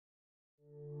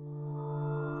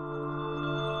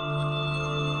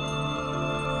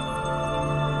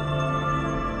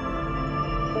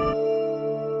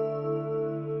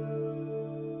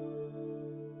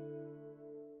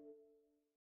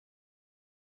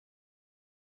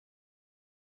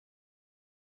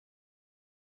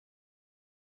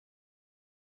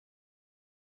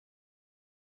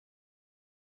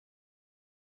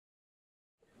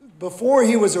before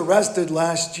he was arrested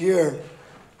last year,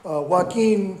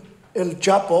 Joaquin El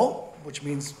Chapo, which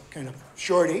means kind of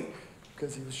shorty,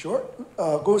 because he was short,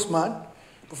 Guzman,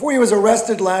 before he was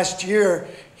arrested last year,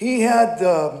 he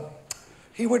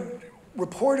would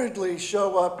reportedly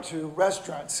show up to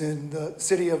restaurants in the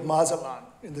city of Mazatlan,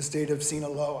 in the state of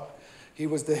Sinaloa. He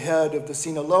was the head of the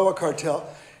Sinaloa cartel,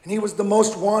 and he was the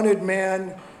most wanted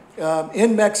man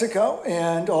in Mexico,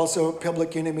 and also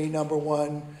public enemy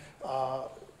 #1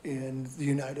 in the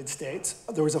United States.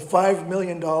 There was a $5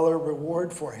 million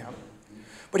reward for him.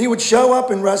 But he would show up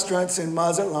in restaurants in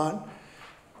Mazatlan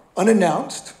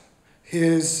unannounced.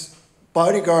 His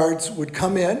bodyguards would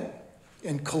come in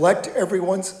and collect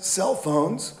everyone's cell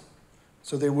phones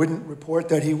so they wouldn't report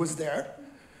that he was there.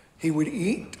 He would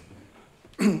eat,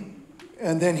 and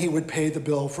then he would pay the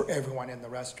bill for everyone in the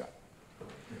restaurant.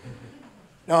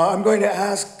 Now, I'm going to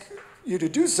ask you to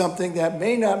do something that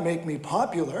may not make me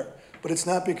popular, but it's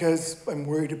not because I'm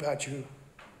worried about you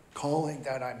calling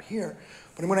that I'm here,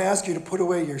 but I'm going to ask you to put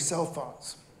away your cell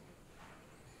phones.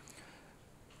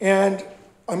 And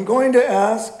I'm going to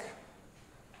ask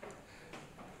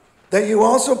that you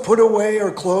also put away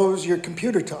or close your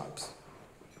computer tops.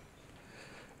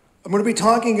 I'm going to be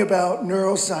talking about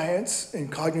neuroscience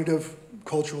and cognitive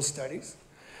cultural studies.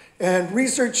 And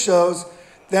research shows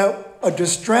that a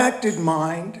distracted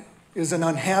mind is an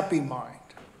unhappy mind.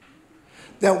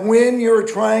 That when you're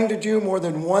trying to do more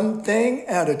than one thing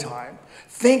at a time,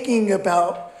 thinking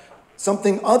about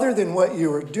something other than what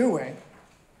you are doing,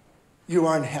 you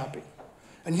are unhappy.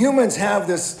 And humans have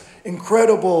this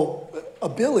incredible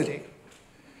ability,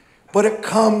 but it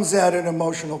comes at an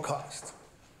emotional cost.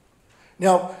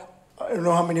 Now, I don't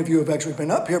know how many of you have actually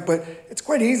been up here, but it's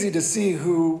quite easy to see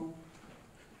who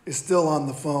is still on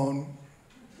the phone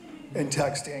and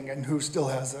texting and who still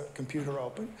has a computer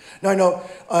open. Now, I know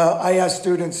I ask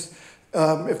students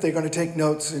if they're going to take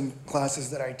notes in classes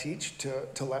that I teach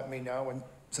to let me know, and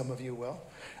some of you will.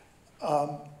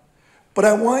 But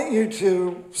I want you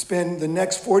to spend the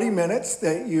next 40 minutes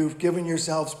that you've given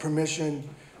yourselves permission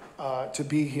to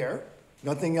be here.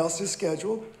 Nothing else is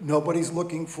scheduled. Nobody's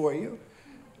looking for you.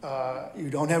 You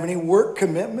don't have any work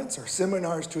commitments or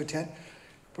seminars to attend,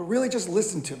 but really just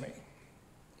listen to me,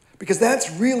 because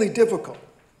that's really difficult.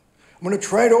 I'm going to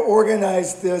try to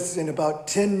organize this in about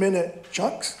 10-minute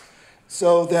chunks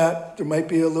so that there might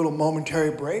be a little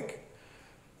momentary break.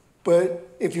 But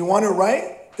if you want to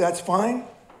write, that's fine,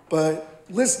 but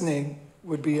listening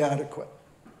would be adequate.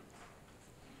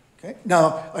 Okay?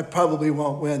 Now, I probably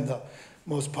won't win the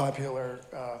most popular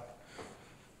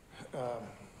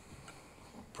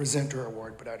presenter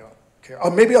award, but I don't care.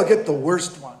 Maybe I'll get the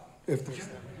worst one, if there's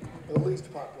the least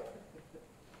popular.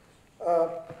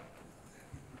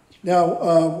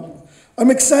 Now, I'm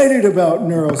excited about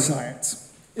neuroscience,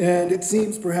 and it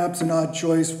seems perhaps an odd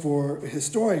choice for a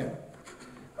historian.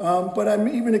 But I'm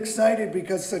even excited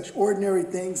because such ordinary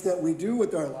things that we do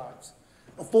with our lives,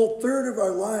 a full third of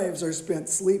our lives are spent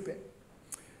sleeping.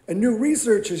 And new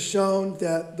research has shown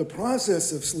that the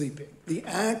process of sleeping, the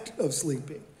act of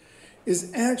sleeping,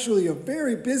 is actually a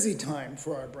very busy time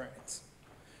for our brains.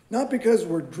 Not because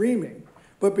we're dreaming,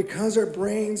 but because our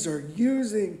brains are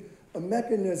using a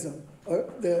mechanism,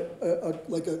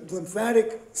 like a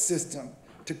lymphatic system,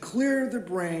 to clear the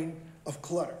brain of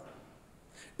clutter.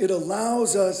 It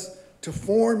allows us to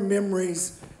form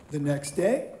memories the next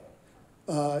day,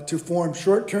 to form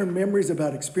short-term memories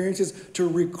about experiences, to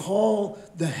recall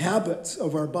the habits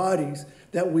of our bodies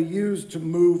that we use to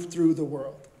move through the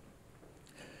world.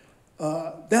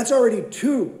 That's already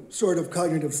two sort of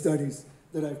cognitive studies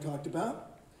that I've talked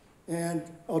about, and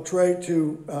I'll try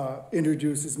to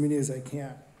introduce as many as I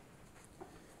can.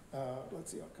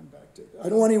 Let's see, I'll come back to it. I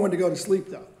don't want anyone to go to sleep,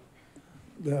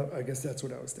 though. I guess that's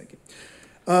what I was thinking.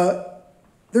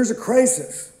 There's a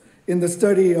crisis in the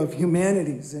study of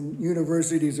humanities in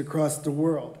universities across the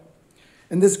world.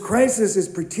 And this crisis is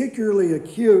particularly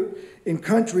acute in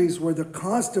countries where the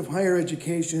cost of higher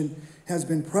education has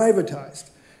been privatized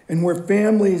and where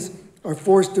families are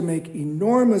forced to make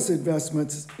enormous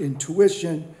investments in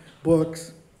tuition,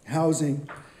 books, housing,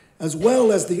 as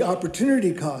well as the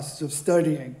opportunity costs of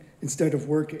studying instead of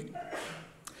working.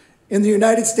 In the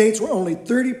United States, where only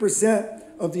 30%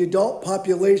 of the adult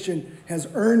population has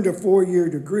earned a four-year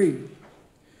degree,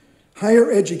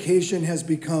 higher education has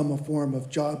become a form of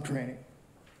job training.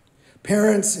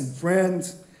 Parents and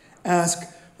friends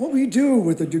ask, what will you do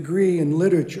with a degree in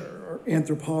literature or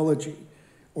anthropology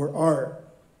or art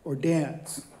or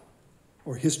dance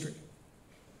or history?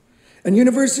 And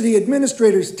university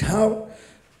administrators tout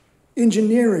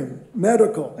engineering,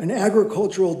 medical, and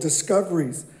agricultural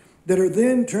discoveries that are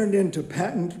then turned into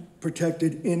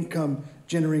patent-protected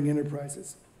income-generating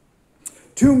enterprises.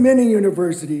 Too many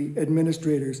university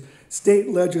administrators, state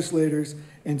legislators,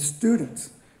 and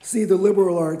students see the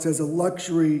liberal arts as a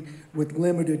luxury with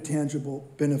limited tangible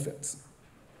benefits.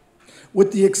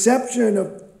 With the exception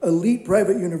of elite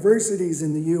private universities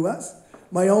in the US,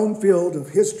 my own field of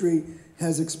history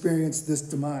has experienced this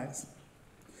demise.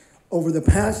 Over the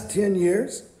past 10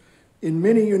 years, in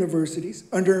many universities,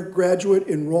 undergraduate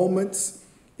enrollments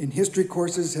in history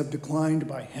courses have declined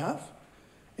by half,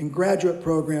 and graduate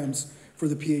programs for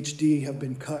the PhD have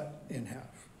been cut in half.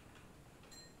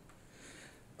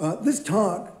 This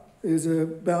talk is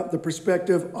about the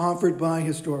perspective offered by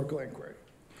historical inquiry.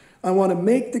 I want to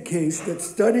make the case that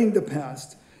studying the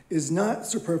past is not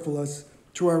superfluous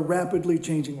to our rapidly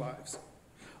changing lives.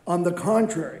 On the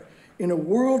contrary, in a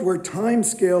world where time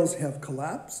scales have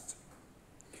collapsed,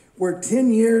 where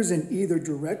 10 years in either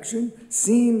direction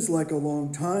seems like a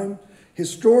long time,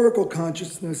 historical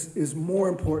consciousness is more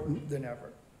important than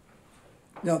ever.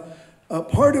 Now,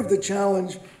 part of the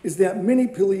challenge is that many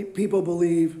people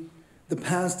believe the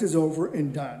past is over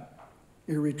and done,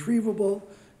 irretrievable,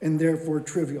 and therefore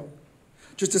trivial.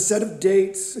 Just a set of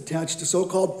dates attached to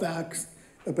so-called facts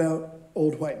about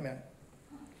old white men.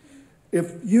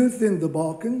 If youth in the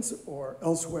Balkans or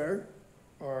elsewhere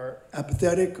are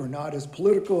apathetic or not as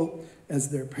political as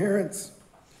their parents,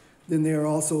 then they are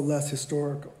also less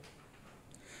historical.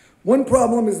 One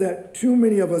problem is that too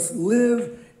many of us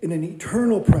live in an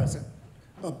eternal present,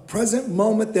 a present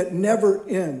moment that never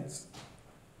ends,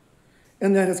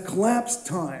 and that has collapsed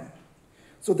time,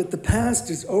 so that the past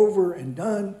is over and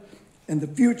done, and the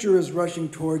future is rushing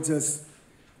towards us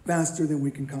faster than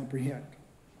we can comprehend.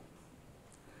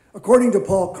 According to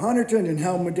Paul Connerton in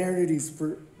How Modernities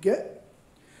Forget,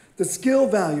 the skill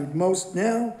valued most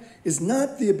now is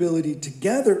not the ability to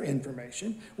gather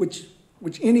information, which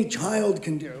any child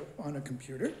can do on a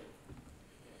computer.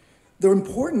 The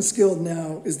important skill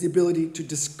now is the ability to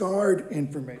discard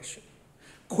information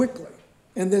quickly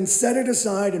and then set it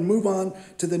aside and move on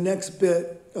to the next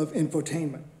bit of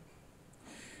infotainment.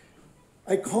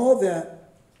 I call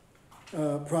that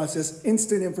process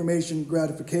instant information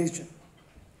gratification,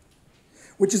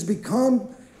 which has become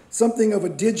something of a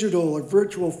digital or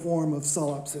virtual form of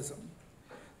solipsism,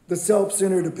 the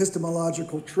self-centered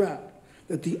epistemological trap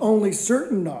that the only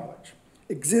certain knowledge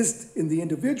exists in the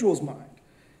individual's mind,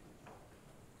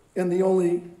 and the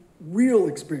only real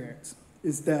experience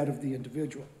is that of the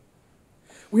individual.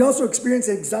 We also experience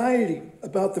anxiety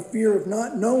about the fear of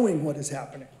not knowing what is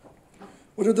happening.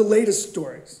 What are the latest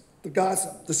stories, the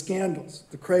gossip, the scandals,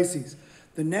 the crises,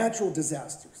 the natural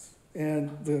disasters, and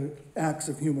the acts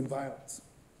of human violence?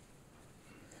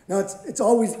 Now, it's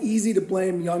always easy to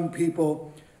blame young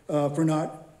people for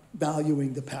not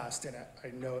valuing the past, and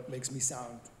I know it makes me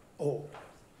sound old.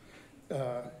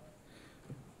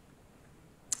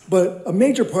 But a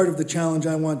major part of the challenge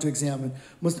I want to examine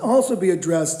must also be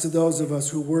addressed to those of us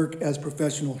who work as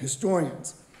professional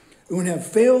historians, who have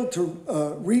failed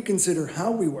to reconsider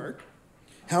how we work,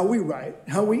 how we write,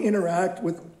 how we interact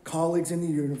with colleagues in the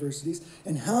universities,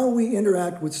 and how we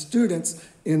interact with students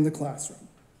in the classroom.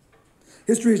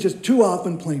 History is just too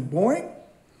often plain boring,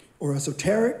 or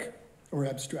esoteric, or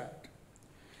abstract.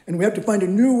 And we have to find a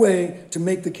new way to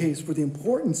make the case for the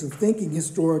importance of thinking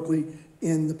historically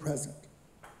in the present.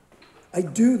 I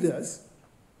do this,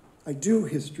 I do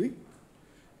history,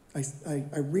 I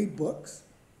read books,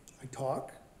 I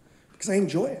talk, because I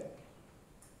enjoy it.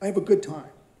 I have a good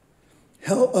time.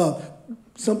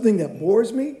 Something that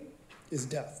bores me is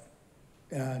death.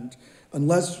 And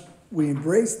unless we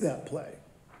embrace that play,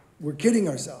 we're kidding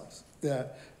ourselves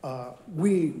that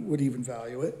we would even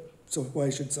value it, so why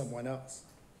should someone else?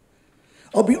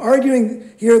 I'll be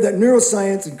arguing here that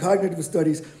neuroscience and cognitive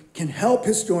studies can help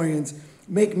historians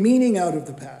make meaning out of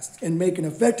the past and make an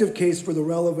effective case for the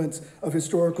relevance of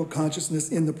historical consciousness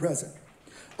in the present.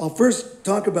 I'll first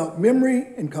talk about memory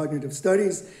and cognitive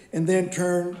studies, and then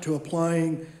turn to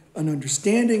applying an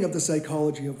understanding of the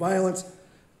psychology of violence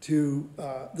to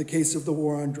the case of the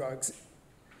war on drugs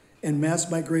and mass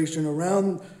migration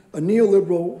around a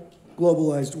neoliberal,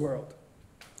 globalized world.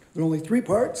 There are only 3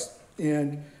 parts,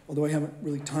 and although I haven't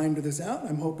really timed this out,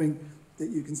 I'm hoping that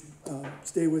you can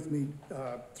stay with me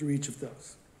through each of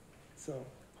those. So,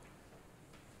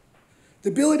 the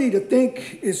ability to think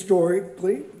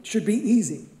historically should be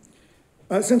easy,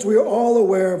 since we are all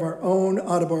aware of our own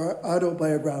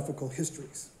autobiographical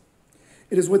histories.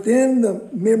 It is within the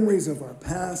memories of our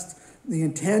past, the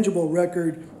intangible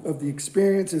record of the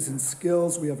experiences and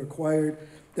skills we have acquired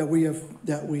that we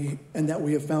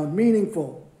have found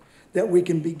meaningful, that we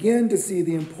can begin to see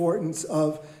the importance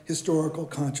of historical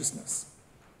consciousness.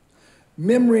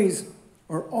 Memories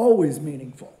are always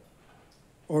meaningful,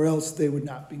 or else they would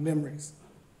not be memories.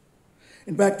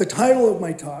 In fact, the title of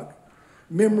my talk,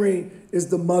 Memory is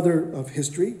the Mother of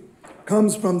History,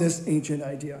 comes from this ancient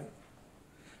idea.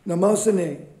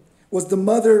 Mnemosyne was the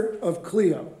mother of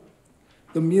Clio,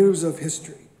 the muse of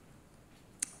history.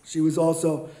 She was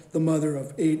also the mother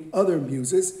of 8 other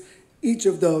muses, each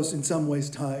of those in some ways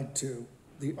tied to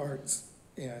the arts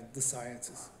and the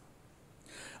sciences.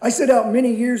 I set out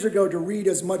many years ago to read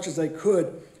as much as I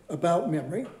could about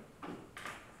memory.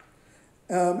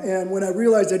 And when I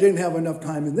realized I didn't have enough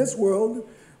time in this world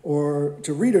or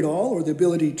to read it all or the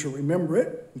ability to remember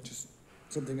it, which is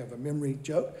something of a memory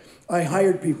joke, I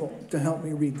hired people to help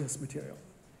me read this material.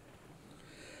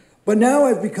 But now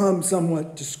I've become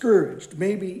somewhat discouraged,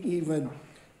 maybe even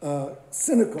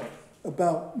cynical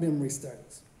about memory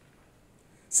studies.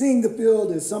 Seeing the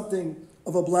field as something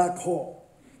of a black hole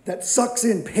that sucks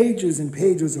in pages and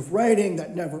pages of writing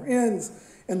that never ends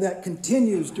and that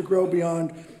continues to grow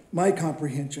beyond my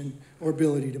comprehension or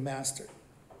ability to master.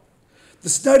 The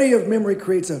study of memory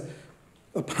creates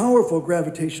a powerful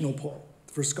gravitational pull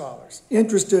for scholars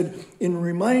interested in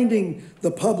reminding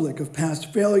the public of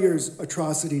past failures,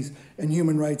 atrocities, and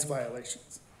human rights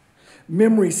violations.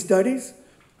 Memory studies,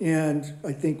 and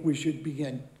I think we should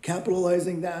begin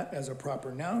capitalizing that as a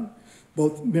proper noun,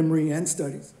 both memory and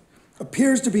studies,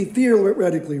 appears to be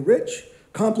theoretically rich,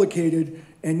 complicated,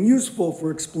 and useful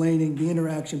for explaining the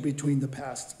interaction between the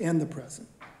past and the present.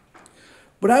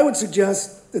 But I would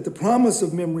suggest that the promise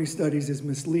of memory studies is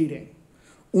misleading,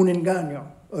 un engaño,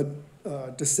 a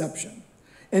deception.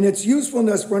 And its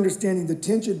usefulness for understanding the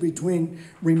tension between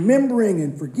remembering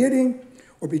and forgetting,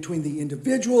 or between the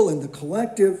individual and the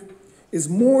collective, is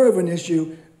more of an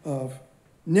issue of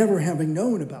never having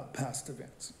known about past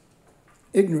events.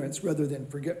 Ignorance rather than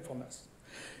forgetfulness.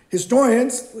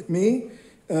 Historians, like me,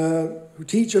 who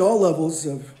teach at all levels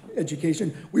of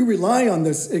education, we rely on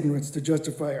this ignorance to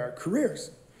justify our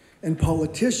careers. And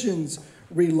politicians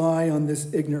rely on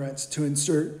this ignorance to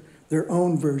insert their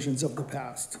own versions of the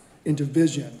past into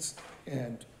visions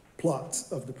and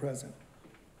plots of the present.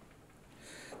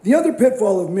 The other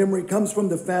pitfall of memory comes from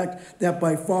the fact that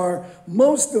by far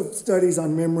most of studies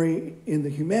on memory in the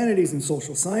humanities and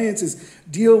social sciences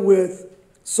deal with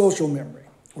social memory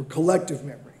or collective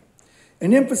memory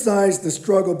and emphasize the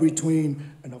struggle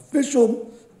between an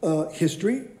official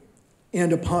history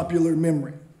and a popular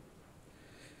memory.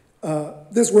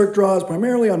 This work draws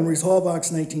primarily on Maurice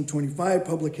Halbach's 1925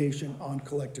 publication on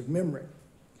collective memory.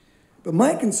 But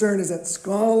my concern is that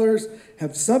scholars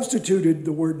have substituted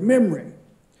the word memory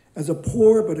as a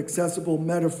poor but accessible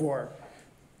metaphor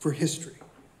for history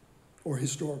or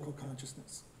historical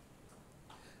consciousness.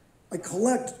 I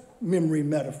collect memory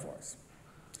metaphors,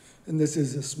 and this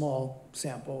is a small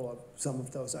sample of some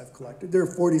of those I've collected. There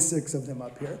are 46 of them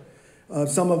up here,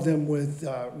 some of them with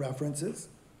references.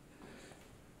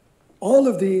 All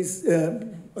of these,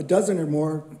 a dozen or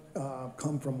more,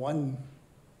 come from one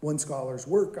scholar's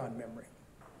work on memory.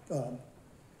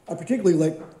 I particularly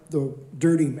like the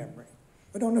dirty memory.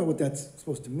 I don't know what that's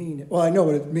supposed to mean. Well, I know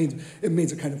what it means. It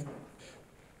means a kind of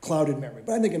clouded memory,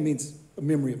 but I think it means a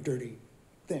memory of dirty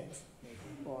things.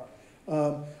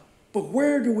 But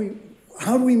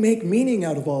how do we make meaning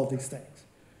out of all of these things?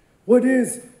 What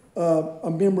is a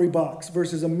memory box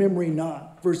versus a memory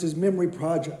knot versus memory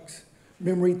projects,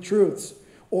 memory truths?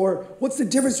 Or what's the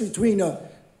difference between a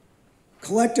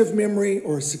collective memory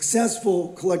or a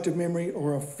successful collective memory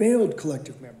or a failed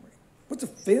collective memory? What's a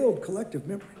failed collective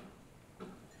memory?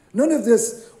 None of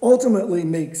this ultimately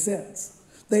makes sense.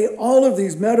 All of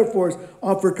these metaphors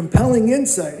offer compelling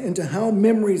insight into how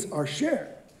memories are shared,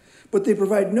 but they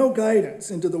provide no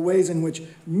guidance into the ways in which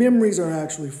memories are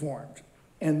actually formed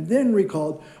and then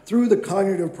recalled through the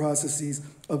cognitive processes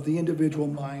of the individual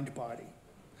mind-body.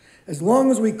 As long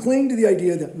as we cling to the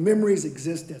idea that memories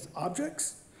exist as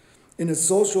objects in a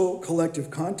social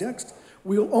collective context,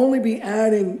 we'll only be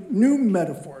adding new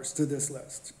metaphors to this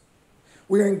list.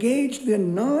 We are engaged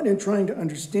then not in trying to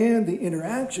understand the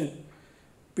interaction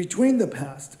between the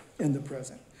past and the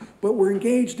present, but we're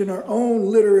engaged in our own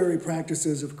literary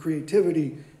practices of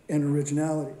creativity and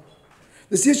originality.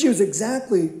 This issue is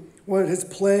exactly what has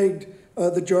plagued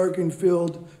the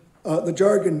jargon-filled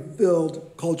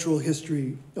cultural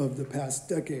history of the past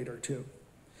decade or two.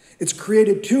 It's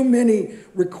created too many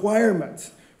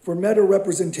requirements for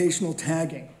meta-representational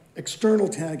tagging, external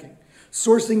tagging,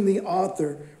 sourcing the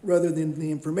author rather than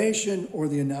the information or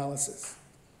the analysis.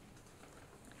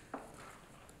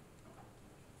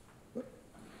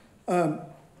 Now,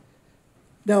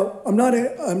 Now, I'm not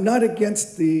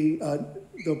against the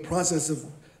process of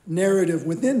narrative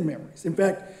within memories. In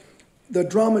fact, the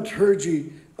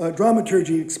dramaturgy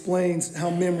explains how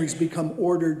memories become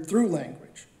ordered through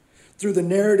language, through the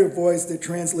narrative voice that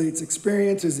translates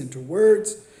experiences into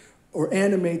words or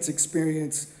animates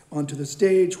experience onto the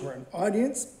stage where an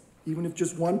audience, even if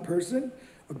just one person,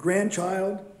 a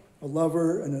grandchild, a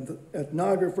lover, an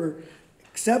ethnographer,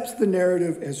 accepts the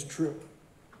narrative as true.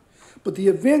 But the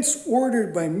events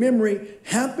ordered by memory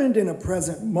happened in a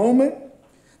present moment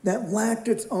that lacked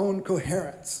its own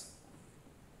coherence.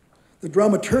 The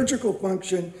dramaturgical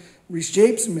function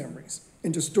reshapes memories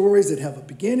into stories that have a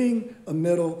beginning, a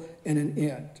middle, and an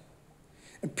end.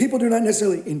 And people do not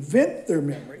necessarily invent their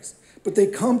memories, but they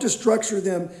come to structure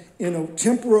them in a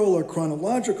temporal or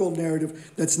chronological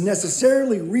narrative that's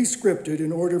necessarily rescripted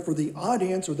in order for the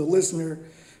audience or the listener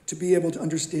to be able to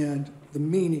understand the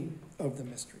meaning of the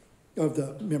mystery, of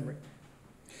the memory.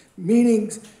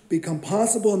 Meanings become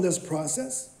possible in this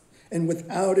process, and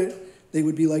without it, they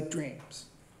would be like dreams,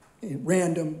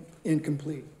 random,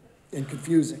 incomplete, and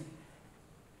confusing.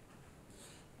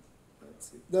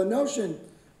 The notion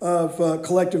of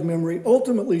collective memory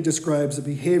ultimately describes a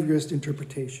behaviorist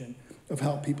interpretation of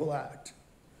how people act.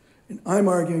 And I'm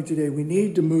arguing today we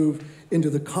need to move into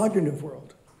the cognitive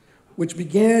world, which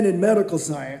began in medical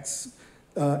science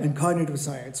and cognitive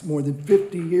science more than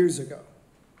 50 years ago.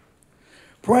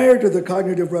 Prior to the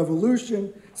cognitive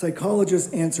revolution,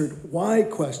 psychologists answered why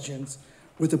questions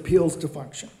with appeals to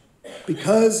function,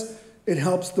 because it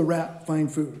helps the rat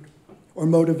find food, or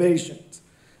motivations,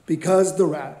 because the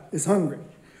rat is hungry,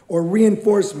 or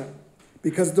reinforcement,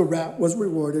 because the rat was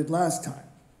rewarded last time.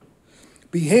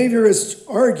 Behaviorists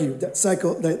argued that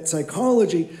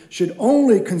psychology should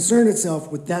only concern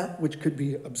itself with that which could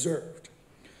be observed.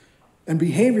 And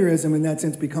behaviorism, in that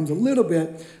sense, becomes a little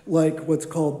bit like what's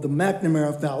called the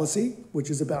McNamara fallacy, which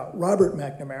is about Robert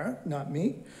McNamara, not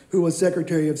me, who was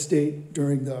Secretary of State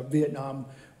during the Vietnam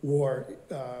War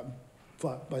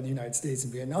fought by the United States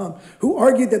in Vietnam, who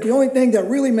argued that the only thing that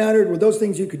really mattered were those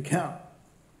things you could count.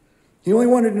 He only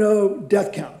wanted to know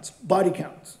death counts, body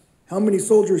counts, how many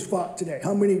soldiers fought today,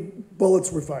 how many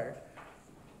bullets were fired.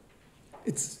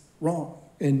 It's wrong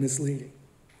and misleading.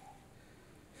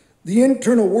 The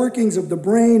internal workings of the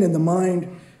brain and the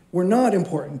mind were not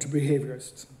important to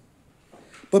behaviorists.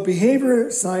 But behavior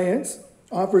science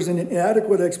offers an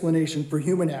inadequate explanation for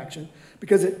human action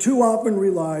because it too often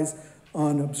relies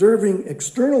on observing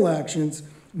external actions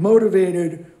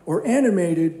motivated or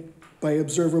animated by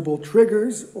observable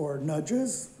triggers or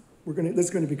nudges. This is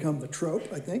going to become the trope,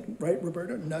 I think, right,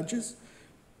 Roberta? Nudges.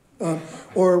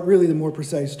 Or really the more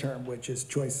precise term, which is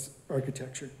choice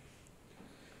architecture.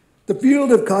 The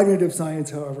field of cognitive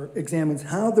science, however, examines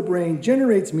how the brain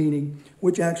generates meaning,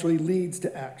 which actually leads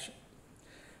to action.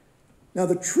 Now,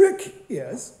 the trick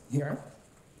is, here,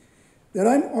 that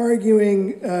I'm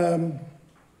arguing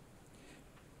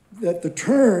that the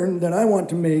turn that I want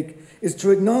to make is to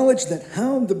acknowledge that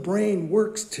how the brain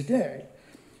works today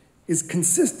is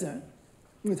consistent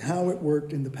with how it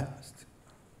worked in the past.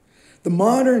 The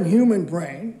modern human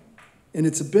brain and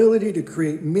its ability to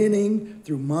create meaning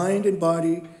through mind and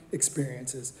body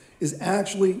experiences is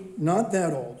actually not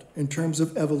that old in terms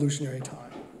of evolutionary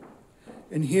time.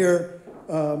 And here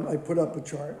I put up a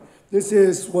chart. This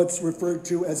is what's referred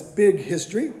to as big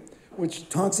history, which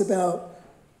talks about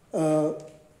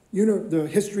the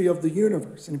history of the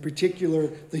universe, and in particular,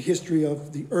 the history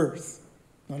of the Earth.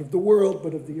 Not of the world,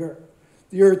 but of the Earth.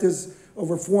 The Earth is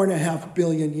over 4.5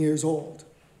 billion years old.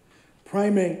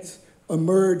 Primates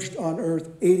emerged on Earth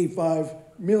 85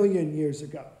 million years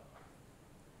ago,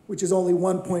 which is only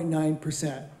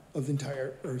 1.9% of the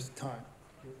entire Earth's time.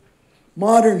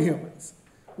 Modern humans,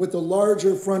 with a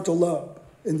larger frontal lobe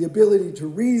and the ability to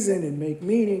reason and make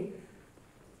meaning,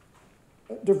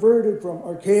 diverted from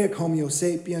archaic Homo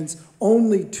sapiens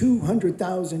only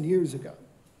 200,000 years ago,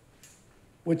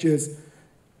 which is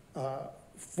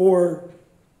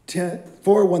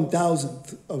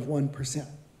 4/1,000th of 1%.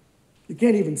 You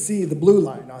can't even see the blue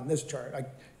line on this chart. I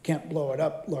can't blow it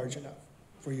up large enough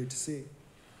for you to see.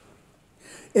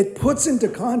 It puts into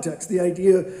context the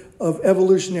idea of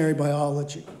evolutionary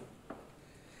biology.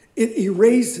 It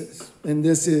erases, and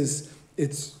this is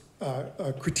its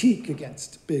a critique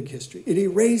against big history. It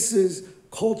erases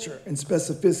culture and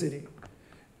specificity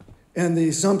and the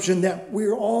assumption that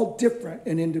we're all different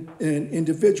and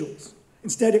individuals.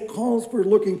 Instead, it calls for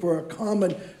looking for a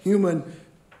common human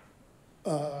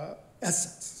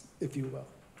essence, if you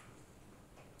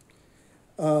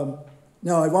will.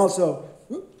 Now, I've also,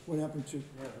 what happened to?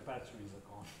 Yeah, the batteries are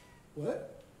gone.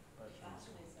 What?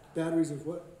 Batteries of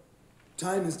what?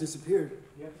 Time has disappeared.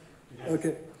 Yep.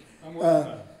 Okay. I'm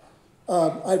working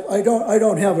on it. I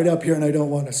don't have it up here, and I don't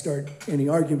want to start any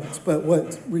arguments, but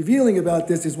what's revealing about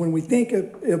this is when we think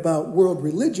about world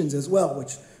religions as well,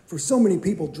 which for so many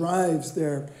people drives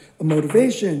their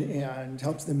motivation and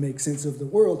helps them make sense of the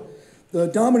world, the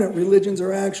dominant religions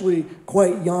are actually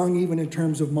quite young, even in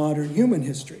terms of modern human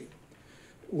history,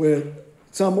 with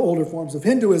some older forms of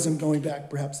Hinduism going back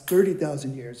perhaps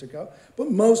 30,000 years ago,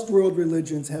 but most world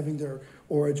religions having their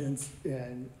origins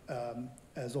in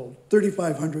as old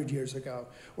 3,500 years ago,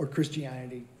 or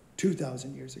Christianity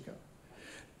 2,000 years ago.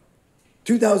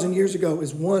 2,000 years ago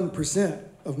is 1%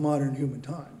 of modern human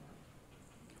time.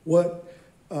 What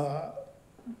do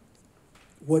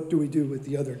we do with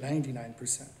the other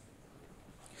 99%?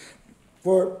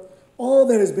 For all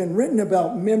that has been written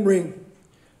about memory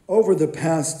over the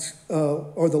past,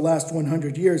 or the last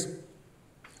 100 years,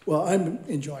 well, I'm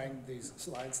enjoying these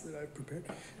slides that I've prepared.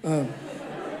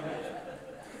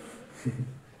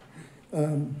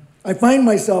 I find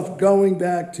myself going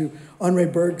back to Henri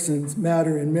Bergson's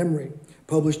Matter and Memory,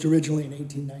 published originally in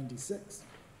 1896.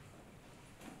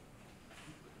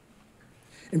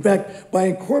 In fact, by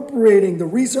incorporating the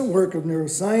recent work of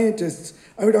neuroscientists,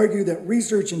 I would argue that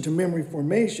research into memory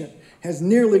formation has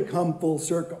nearly come full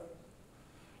circle,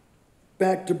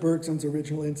 back to Bergson's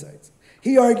original insights.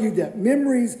 He argued that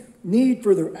memories need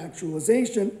for their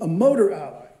actualization a motor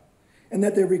ally, and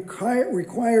that they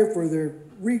require for their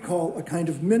recall a kind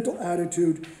of mental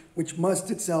attitude which must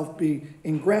itself be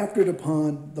engrafted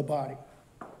upon the body.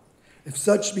 If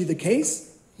such be the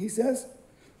case, he says,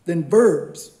 then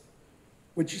verbs,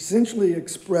 which essentially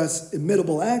express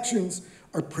imitable actions,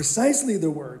 are precisely the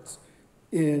words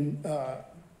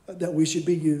that we should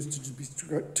be used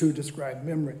to describe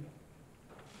memory.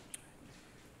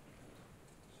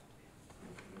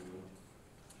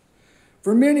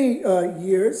 For many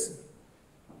years,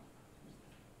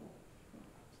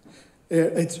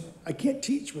 I can't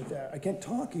teach with that. I can't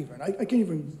talk even. I can't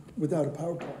even without a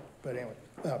PowerPoint. But anyway,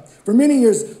 for many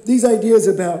years, these ideas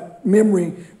about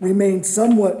memory remained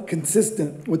somewhat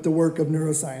consistent with the work of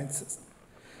neuroscientists.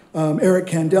 Eric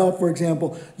Kandel, for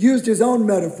example, used his own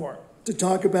metaphor to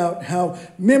talk about how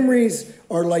memories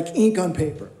are like ink on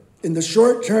paper. In the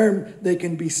short term, they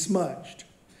can be smudged.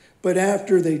 But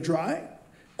after they dry,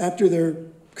 after they're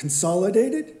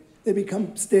consolidated, they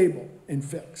become stable and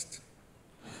fixed.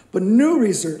 But new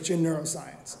research in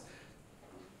neuroscience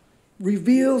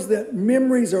reveals that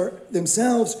memories are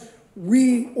themselves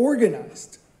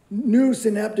reorganized. New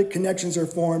synaptic connections are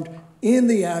formed in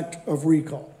the act of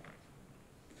recall.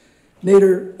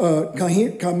 Kamir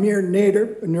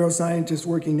Nader, a neuroscientist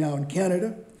working now in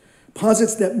Canada,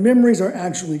 posits that memories are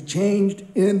actually changed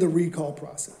in the recall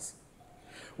process.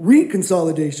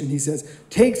 Reconsolidation, he says,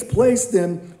 takes place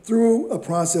then through a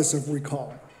process of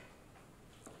recalling.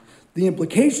 The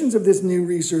implications of this new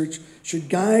research should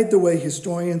guide the way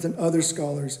historians and other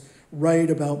scholars write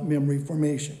about memory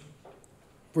formation.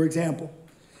 For example,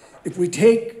 if we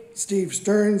take Steve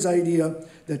Stern's idea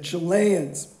that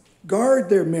Chileans guard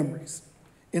their memories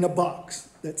in a box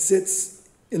that sits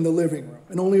in the living room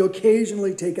and only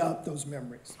occasionally take out those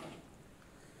memories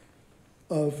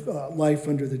of life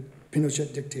under the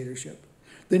Pinochet dictatorship,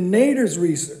 then Nader's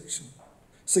research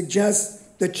suggests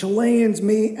that Chileans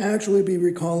may actually be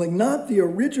recalling not the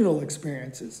original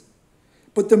experiences,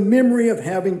 but the memory of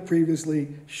having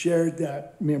previously shared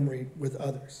that memory with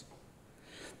others.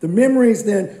 The memories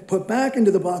then put back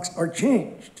into the box are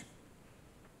changed.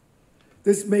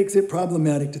 This makes it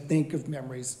problematic to think of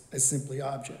memories as simply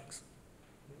objects.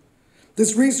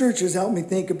 This research has helped me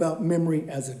think about memory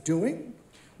as a doing,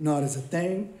 not as a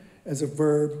thing, as a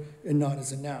verb, and not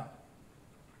as a noun.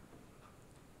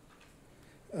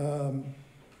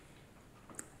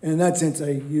 And in that sense, I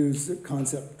use the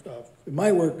concept of, in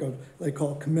my work, of what I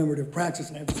call commemorative praxis.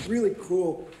 And I have this really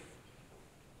cool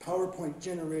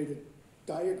PowerPoint-generated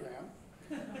diagram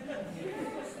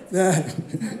that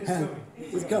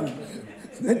is coming.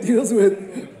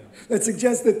 That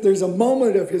suggests that there's a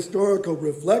moment of historical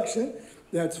reflection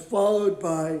that's followed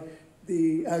by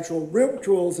the actual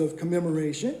rituals of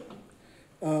commemoration,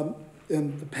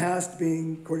 and the past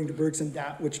being, according to Bergson,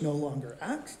 that which no longer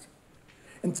acts.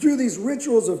 And through these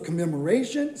rituals of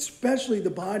commemoration, especially the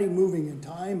body moving in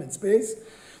time and space,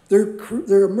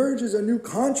 there emerges a new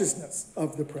consciousness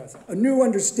of the present, a new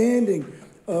understanding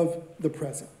of the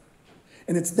present.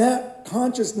 And it's that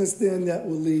consciousness then that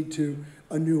will lead to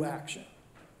a new action,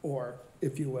 or,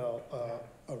 if you will,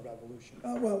 a revolution.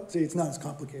 Well, see, it's not as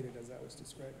complicated as I was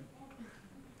describing,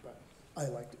 but I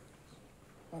liked it.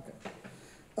 Okay.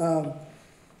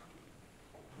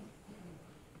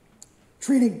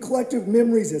 Treating collective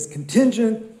memories as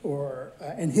contingent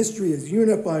and history as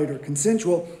unified or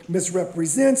consensual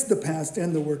misrepresents the past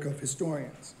and the work of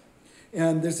historians.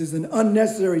 And this is an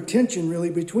unnecessary tension, really,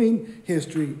 between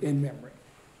history and memory.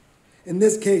 In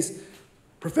this case,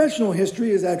 professional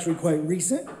history is actually quite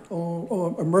recent,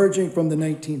 emerging from the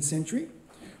 19th century,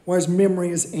 whereas memory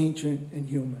is ancient and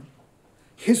human.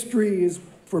 History is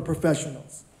for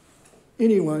professionals.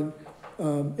 Anyone,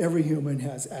 every human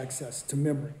has access to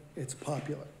memory. It's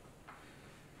popular.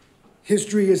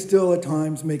 History is still at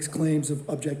times makes claims of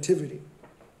objectivity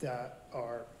that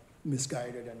are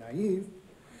misguided and naive,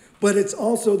 but it's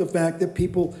also the fact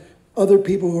that other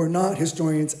people who are not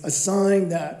historians assign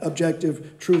that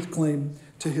objective truth claim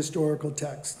to historical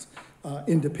texts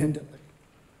independently.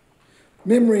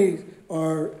 Memory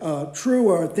are true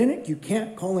or authentic. You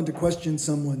can't call into question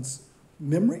someone's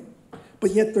memory,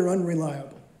 but yet they're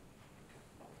unreliable.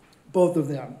 Both of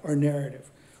them are narrative,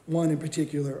 one in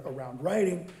particular around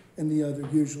writing, and the other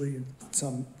usually in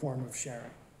some form of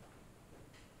sharing.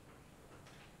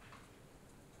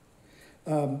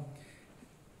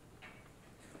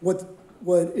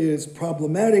 What is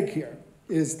problematic here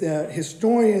is that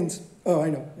historians,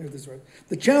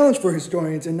 the challenge for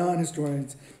historians and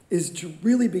non-historians is to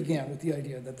really begin with the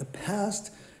idea that the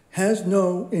past has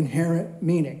no inherent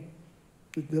meaning.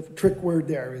 The trick word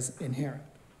there is inherent.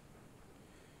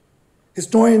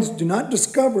 Historians do not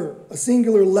discover a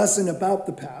singular lesson about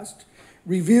the past,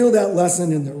 reveal that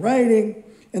lesson in their writing,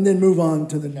 and then move on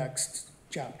to the next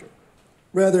chapter.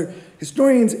 Rather,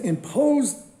 historians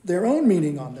impose their own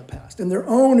meaning on the past and their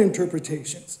own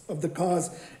interpretations of the cause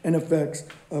and effects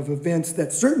of events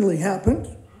that certainly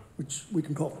happened, which we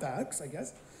can call facts, I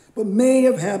guess, but may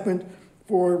have happened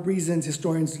for reasons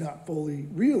historians do not fully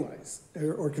realize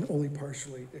or can only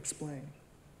partially explain.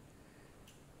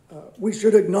 We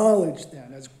should acknowledge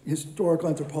then, as historical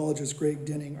anthropologist Greg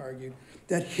Denning argued,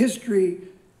 that history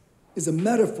is a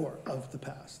metaphor of the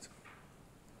past.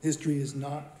 History is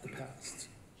not the past.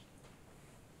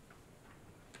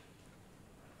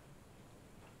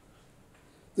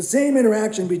 The same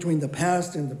interaction between the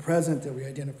past and the present that we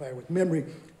identify with memory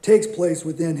takes place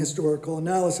within historical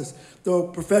analysis, though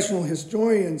professional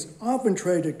historians often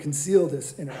try to conceal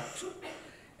this interaction.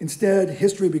 Instead,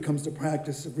 history becomes the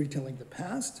practice of retelling the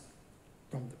past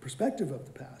from the perspective of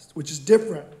the past, which is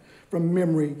different from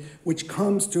memory, which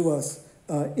comes to us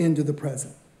into the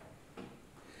present.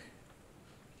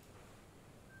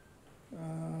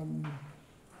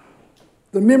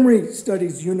 The memory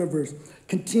studies universe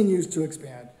continues to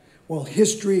expand, while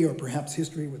history, or perhaps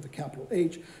history with a capital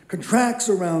H, contracts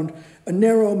around a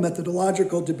narrow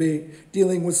methodological debate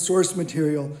dealing with source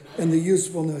material and the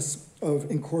usefulness of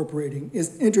incorporating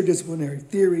interdisciplinary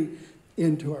theory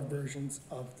into our versions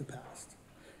of the past.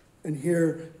 And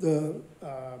here, the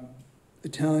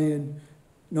Italian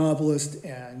novelist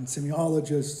and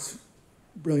semiologist,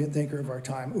 brilliant thinker of our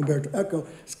time, Umberto Eco,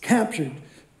 has captured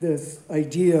this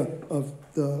idea of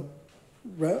the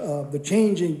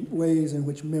changing ways in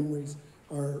which memories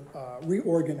are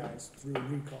reorganized through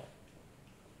recall.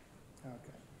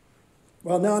 Okay.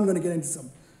 Well, now I'm going to get into some,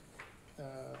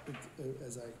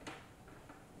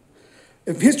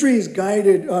 if history is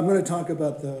guided, I'm going to talk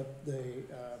about the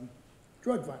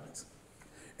drug violence.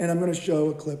 And I'm going to show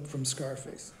a clip from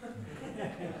Scarface.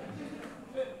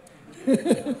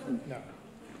 No.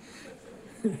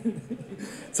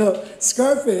 So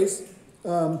Scarface,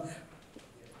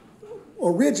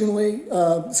 originally,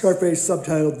 Scarface,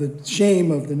 subtitled The Shame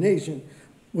of the Nation,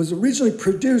 was originally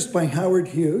produced by Howard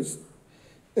Hughes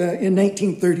in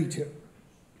 1932.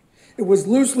 It was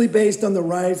loosely based on the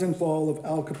rise and fall of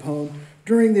Al Capone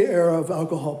during the era of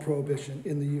alcohol prohibition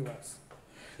in the US.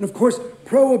 And of course,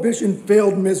 prohibition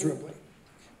failed miserably.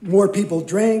 More people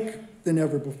drank than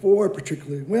ever before,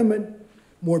 particularly women.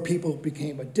 More people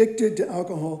became addicted to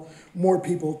alcohol. More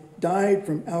people died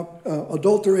from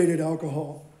adulterated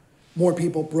alcohol. More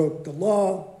people broke the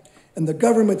law. And the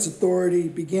government's authority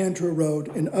began to erode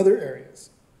in other areas.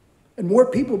 And more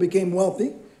people became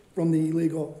wealthy from the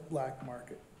illegal black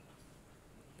market.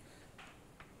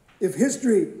 If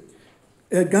history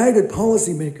had guided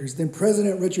policymakers, then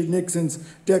President Richard Nixon's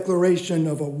declaration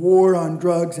of a war on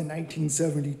drugs in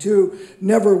 1972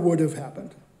 never would have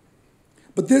happened.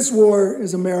 But this war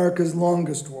is America's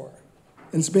longest war,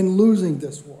 and it's been losing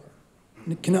this war,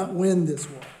 and it cannot win this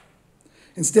war.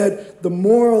 Instead, the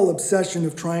moral obsession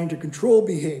of trying to control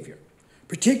behavior,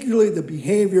 particularly the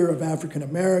behavior of African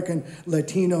American,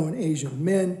 Latino, and Asian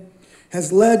men,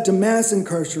 has led to mass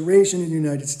incarceration in the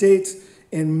United States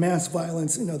and mass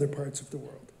violence in other parts of the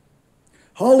world.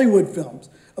 Hollywood films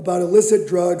about illicit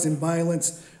drugs and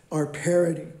violence are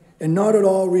parody, and not at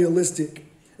all realistic,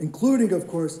 including, of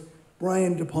course,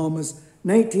 Brian De Palma's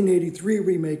 1983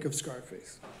 remake of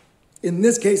Scarface. In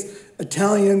this case,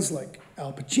 Italians like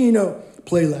Al Pacino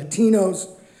play Latinos,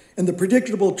 and the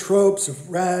predictable tropes of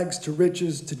rags to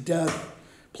riches to death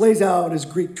plays out as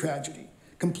Greek tragedy,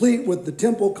 complete with the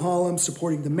temple columns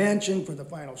supporting the mansion for the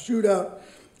final shootout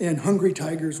and hungry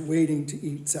tigers waiting to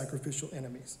eat sacrificial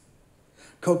enemies.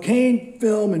 Cocaine,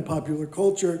 film, and popular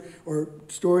culture, or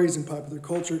stories in popular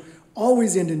culture,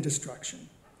 always end in destruction,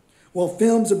 while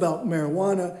films about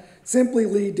marijuana simply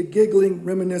lead to giggling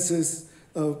reminiscences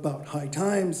about high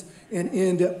times and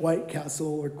end at White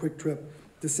Castle or Quick Trip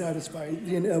to satisfy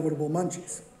the inevitable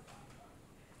munchies.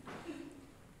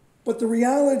 But the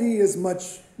reality is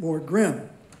much more grim.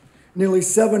 Nearly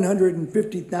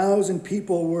 750,000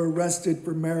 people were arrested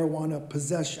for marijuana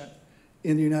possession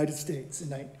in the United States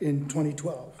in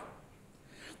 2012.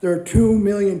 There are 2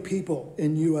 million people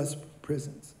in US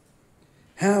prisons.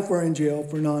 Half are in jail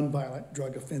for nonviolent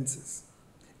drug offenses.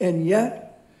 And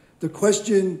yet, the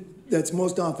question that's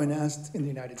most often asked in the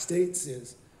United States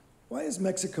is, why is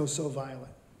Mexico so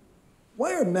violent?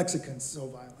 Why are Mexicans so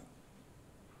violent?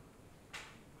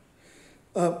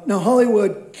 Now,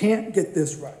 Hollywood can't get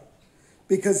this right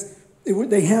because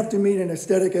they have to meet an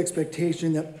aesthetic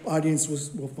expectation that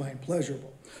audiences will find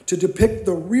pleasurable. To depict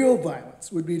the real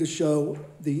violence would be to show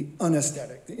the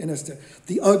unaesthetic, the inaesthetic,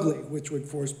 the ugly, which would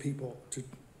force people to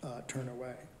turn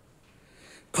away.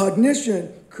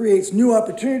 Cognition creates new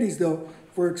opportunities, though,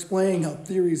 for explaining how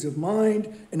theories of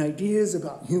mind and ideas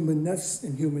about humanness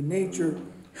and human nature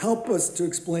help us to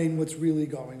explain what's really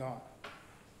going on.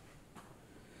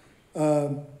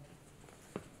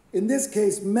 In this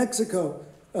case, Mexico,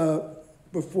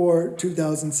 before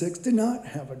 2006, did not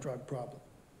have a drug problem.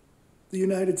 The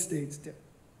United States did.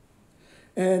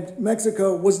 And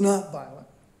Mexico was not violent.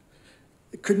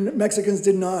 Mexicans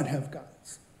did not have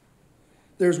guns.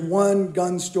 There's one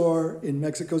gun store in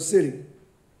Mexico City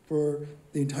for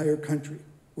the entire country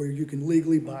where you can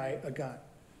legally buy a gun.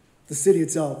 The city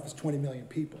itself is 20 million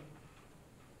people.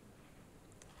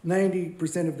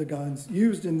 90% of the guns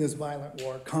used in this violent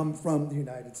war come from the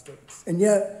United States. And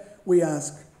yet, we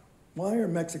ask, why are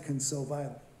Mexicans so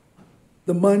violent?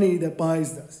 The money that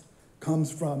buys this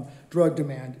comes from drug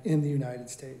demand in the United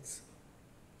States.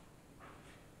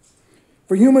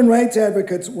 For human rights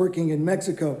advocates working in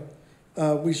Mexico,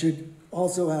 we should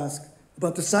also ask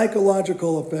about the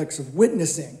psychological effects of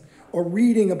witnessing or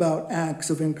reading about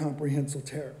acts of incomprehensible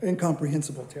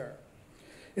terror.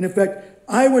 In effect,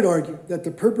 I would argue that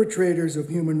the perpetrators of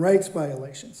human rights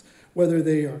violations, whether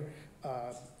they are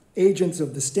agents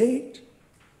of the state,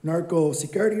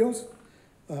 narco-sicarios,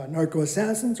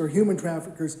 narco-assassins, or human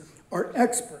traffickers, are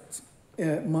experts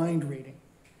at mind reading.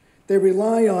 They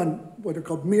rely on what are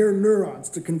called mirror neurons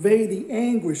to convey the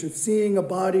anguish of seeing a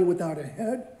body without a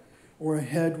head or a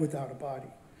head without a body.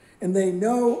 And they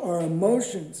know our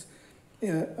emotions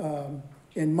and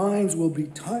minds will be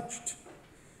touched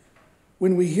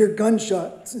when we hear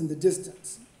gunshots in the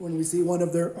distance, when we see one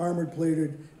of their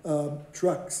armored-plated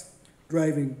trucks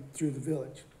driving through the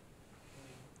village.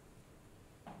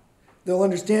 They'll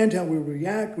understand how we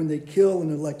react when they kill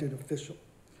an elected official,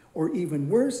 or even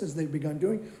worse, as they've begun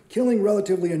doing, killing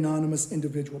relatively anonymous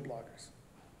individual bloggers.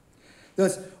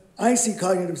 Thus, I see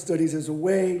cognitive studies as a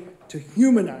way to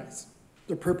humanize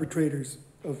the perpetrators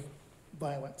of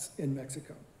violence in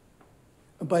Mexico.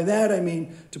 And by that, I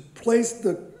mean to place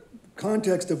the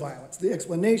context of violence, the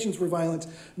explanations for violence,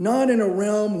 not in a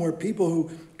realm where people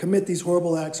who commit these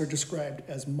horrible acts are described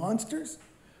as monsters,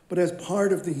 but as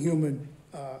part of the human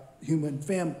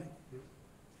family.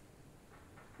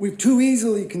 We've too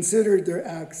easily considered their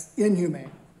acts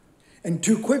inhumane and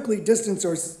too quickly distanced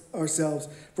ourselves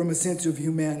from a sense of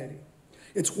humanity.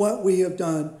 It's what we have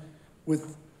done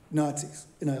with Nazis,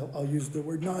 and I'll use the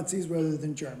word Nazis rather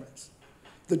than Germans.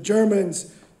 The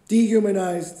Germans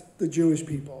dehumanized the Jewish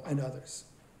people and others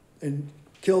and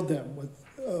killed them with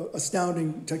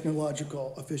astounding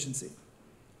technological efficiency.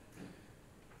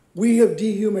 We have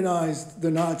dehumanized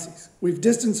the Nazis. We've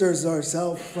distanced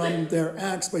ourselves from their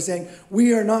acts by saying,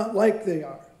 we are not like they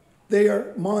are. They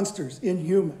are monsters,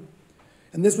 inhuman.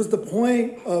 And this was the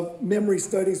point of memory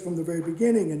studies from the very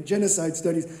beginning and genocide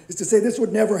studies, is to say this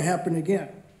would never happen again.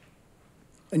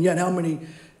 And yet how many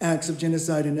acts of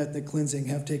genocide and ethnic cleansing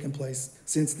have taken place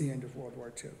since the end of World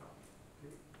War II?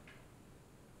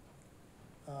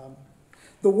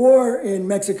 The war in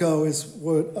Mexico is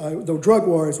the drug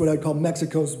war is what I'd call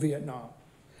Mexico's Vietnam.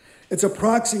 It's a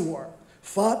proxy war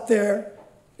fought there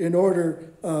in order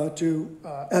at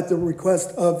the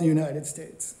request of the United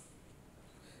States.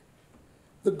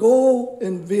 The goal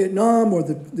in Vietnam, or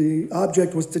the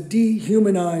object, was to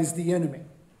dehumanize the enemy,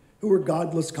 who were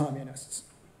godless communists,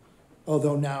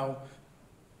 although now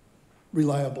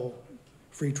reliable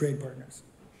free trade partners.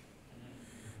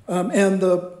 And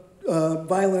the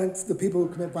violence, the people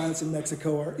who commit violence in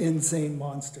Mexico are insane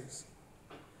monsters.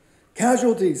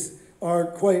 Casualties are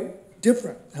quite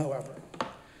different, however.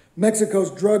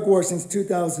 Mexico's drug war since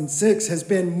 2006 has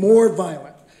been more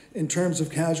violent in terms of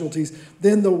casualties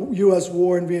than the US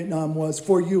war in Vietnam was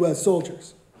for US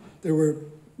soldiers. There were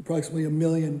approximately 1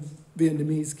 million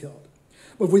Vietnamese killed.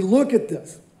 But if we look at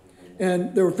this,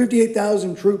 and there were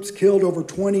 58,000 troops killed over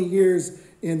 20 years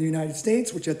in the United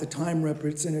States, which at the time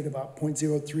represented about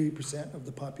 0.03% of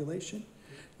the population.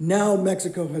 Now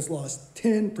Mexico has lost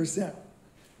 10%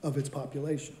 of its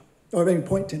population, or maybe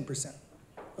 0.10%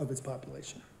 of its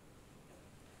population.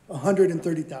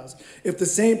 130,000. If the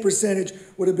same percentage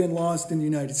would have been lost in the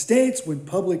United States when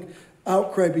public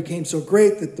outcry became so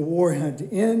great that the war had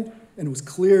to end and it was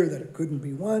clear that it couldn't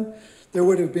be won, there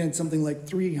would have been something like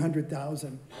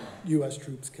 300,000 US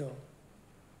troops killed.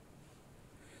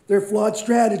 There are flawed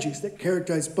strategies that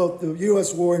characterize both the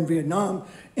US war in Vietnam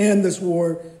and this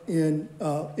war in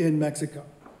Mexico.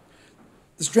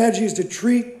 The strategy is to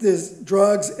treat these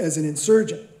drugs as an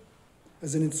insurgency.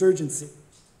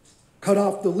 Cut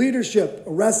off the leadership,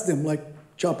 arrest them like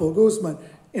Chapo Guzman,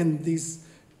 and these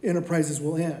enterprises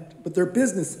will end. But they're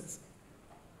businesses.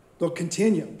 They'll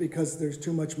continue because there's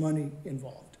too much money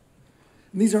involved.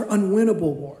 And these are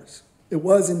unwinnable wars. It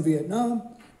was in Vietnam,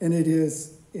 and it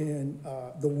is in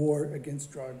the war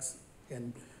against drugs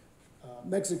in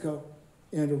Mexico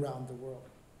and around the world.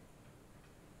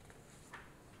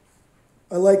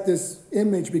 I like this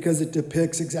image because it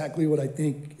depicts exactly what I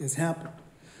think is happening.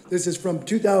 This is from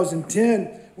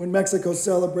 2010, when Mexico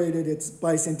celebrated its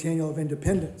bicentennial of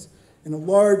independence. In a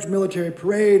large military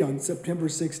parade on September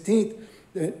 16th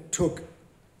that took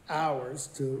hours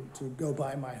to go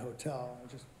by my hotel.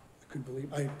 I couldn't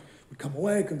believe, I would come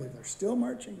away, I couldn't believe they're still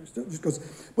marching, just goes.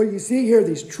 But you see here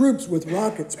these troops with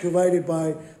rockets provided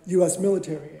by US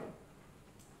military aid.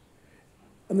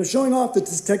 And they're showing off that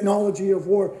this technology of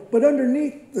war, but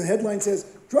underneath the headline says,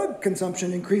 drug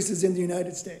consumption increases in the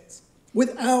United States,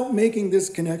 without making this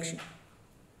connection.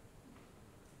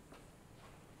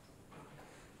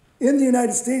 In the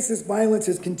United States, this violence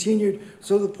has continued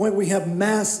so to the point we have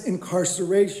mass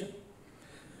incarceration.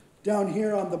 Down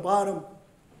here on the bottom,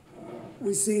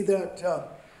 we see that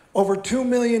over 2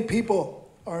 million people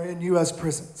are in US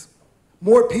prisons.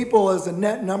 More people as a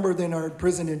net number than are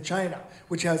imprisoned in China,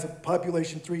 which has a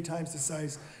population 3 times the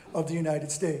size of the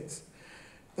United States.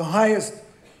 The highest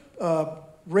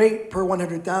rate per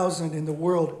 100,000 in the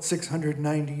world,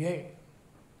 698.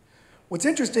 What's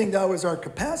interesting, though, is our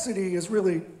capacity is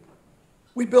really,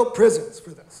 we built prisons for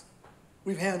this.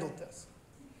 We've handled this.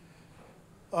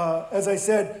 As I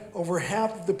said, over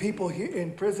half of the people here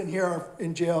in prison here are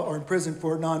in jail or in prison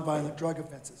for nonviolent drug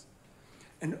offenses.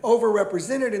 And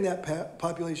overrepresented in that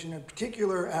population, in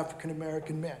particular,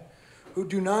 African-American men, who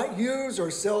do not use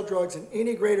or sell drugs in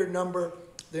any greater number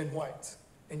than whites,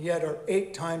 and yet are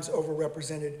 8 times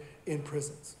overrepresented in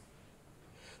prisons.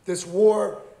 This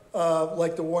war,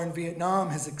 like the war in Vietnam,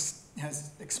 has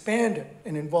expanded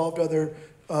and involved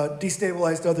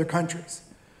destabilized other countries.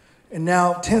 And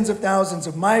now tens of thousands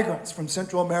of migrants from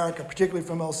Central America, particularly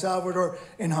from El Salvador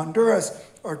and Honduras,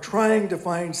 are trying to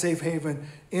find safe haven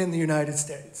in the United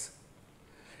States.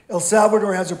 El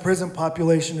Salvador has a prison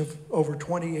population of over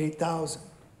 28,000,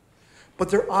 but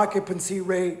their occupancy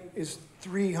rate is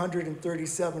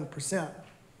 337%.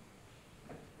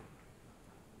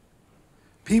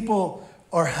 People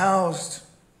are housed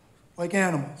like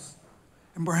animals,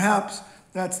 and perhaps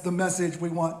that's the message we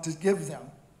want to give them,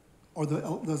 or the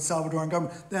Salvadoran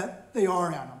government, that they are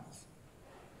animals.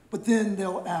 But then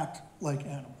they'll act like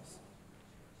animals.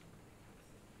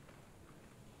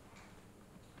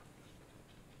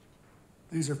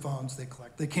 These are phones they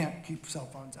collect. They can't keep cell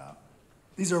phones out.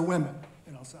 These are women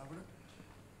in El Salvador.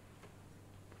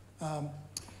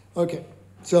 Okay,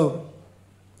 so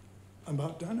I'm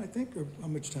about done, I think, or how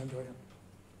much time do I have?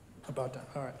 About done,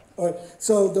 all right. All right,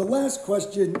 so the last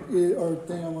question or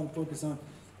thing I want to focus on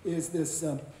is this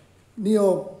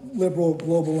neoliberal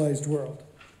globalized world.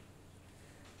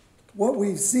 What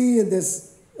we see in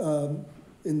this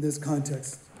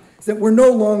context is that we're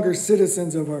no longer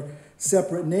citizens of our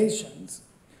separate nations,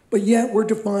 but yet we're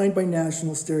defined by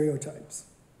national stereotypes.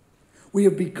 We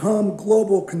have become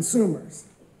global consumers.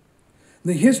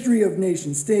 The history of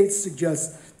nation states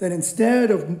suggests that instead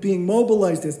of being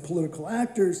mobilized as political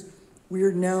actors, we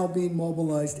are now being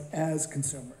mobilized as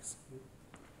consumers.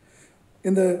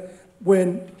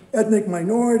 When Ethnic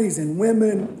minorities and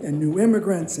women and new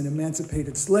immigrants and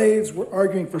emancipated slaves were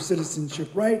arguing for citizenship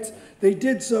rights. They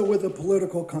did so with a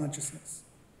political consciousness.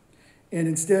 And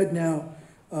instead now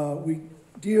we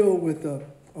deal with a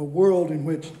world in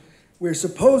which we're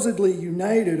supposedly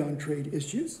united on trade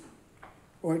issues,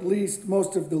 or at least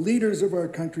most of the leaders of our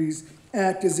countries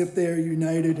act as if they are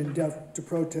united and deaf to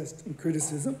protest and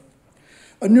criticism.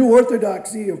 A new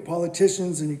orthodoxy of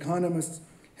politicians and economists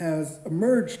has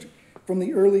emerged from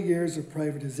the early years of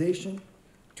privatization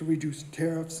to reduce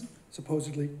tariffs,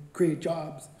 supposedly create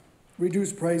jobs,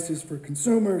 reduce prices for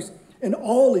consumers, and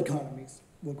all economies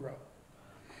will grow.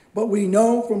 But we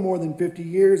know from more than 50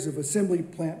 years of assembly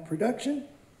plant production,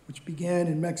 which began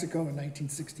in Mexico in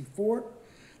 1964,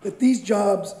 that these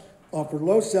jobs offer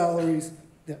low salaries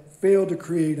that fail to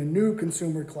create a new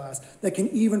consumer class that can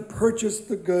even purchase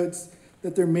the goods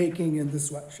that they're making in the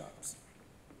sweatshops.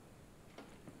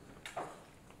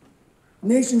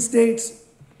 Nation states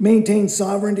maintain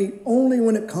sovereignty only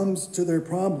when it comes to their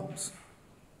problems.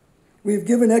 We have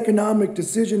given economic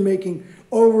decision-making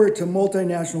over to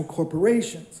multinational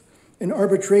corporations and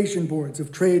arbitration boards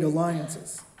of trade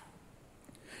alliances.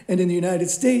 And in the United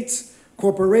States,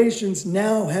 corporations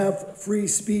now have free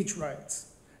speech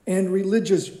rights and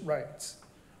religious rights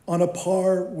on a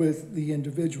par with the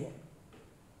individual.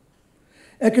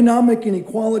 Economic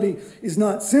inequality is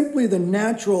not simply the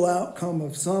natural outcome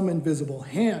of some invisible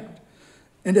hand,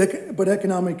 but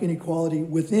economic inequality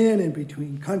within and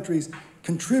between countries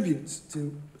contributes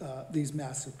to these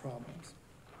massive problems.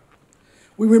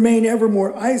 We remain ever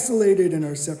more isolated in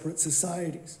our separate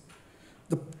societies.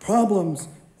 The problems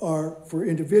are for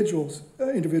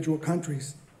individual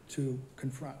countries to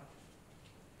confront.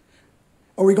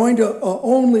 Are we going to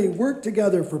only work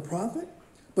together for profit,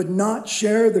 but not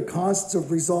share the costs of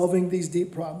resolving these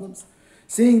deep problems?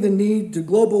 Seeing the need to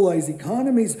globalize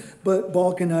economies, but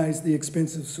balkanize the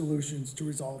expensive solutions to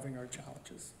resolving our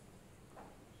challenges.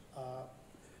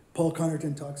 Paul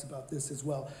Connerton talks about this as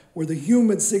well, where the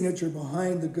human signature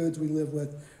behind the goods we live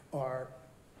with are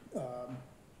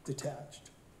detached.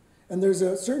 And there's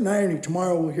a certain irony.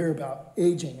 Tomorrow we'll hear about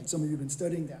aging, and some of you have been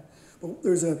studying that. But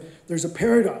there's a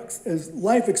paradox. As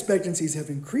life expectancies have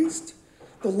increased,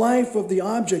 the life of the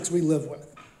objects we live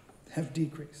with have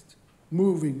decreased,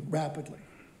 moving rapidly.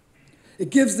 It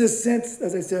gives this sense,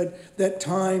 as I said, that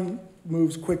time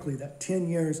moves quickly, that 10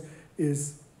 years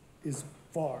is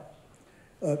far.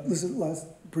 This is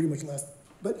pretty much last.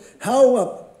 But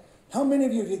how many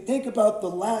of you, if you think about the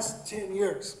last 10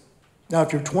 years, now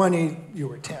if you're 20, you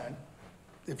were 10.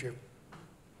 If you're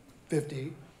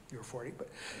 50, you were 40. But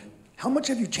how much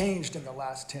have you changed in the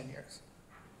last 10 years?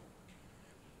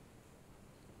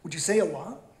 Would you say a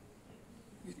lot?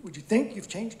 Would you think you've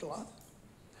changed a lot?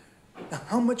 Now,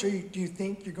 how much do you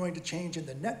think you're going to change in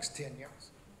the next 10 years?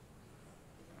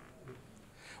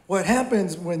 What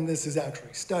happens when this is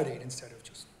actually studied instead of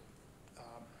just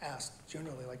asked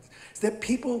generally like this, is that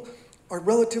people are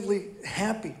relatively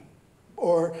happy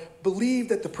or believe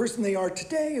that the person they are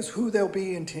today is who they'll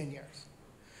be in 10 years.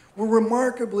 We're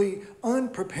remarkably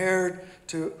unprepared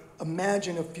to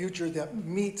imagine a future that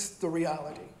meets the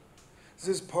reality. This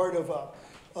is part of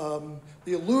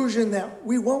the illusion that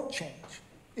we won't change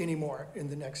anymore in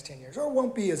the next 10 years, or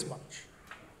won't be as much.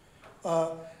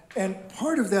 And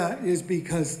part of that is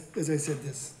because, as I said,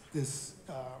 this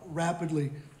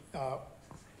rapidly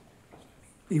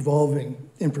evolving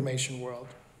information world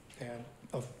and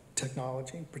of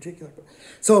technology in particular.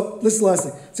 So this is the last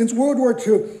thing. Since World War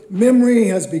II, memory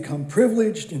has become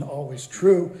privileged and always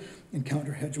true and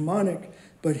counter-hegemonic,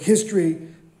 but history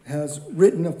has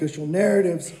written official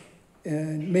narratives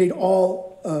and made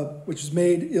which has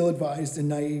made ill-advised and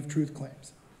naive truth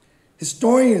claims.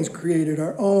 Historians created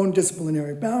our own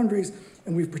disciplinary boundaries,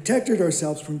 and we've protected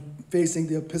ourselves from facing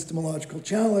the epistemological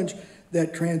challenge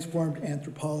that transformed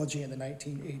anthropology in the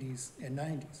 1980s and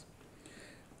 90s.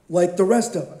 Like the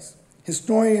rest of us,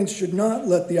 historians should not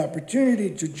let the opportunity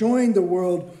to join the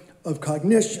world of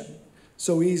cognition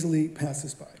so easily pass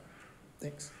us by.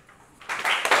 Thanks.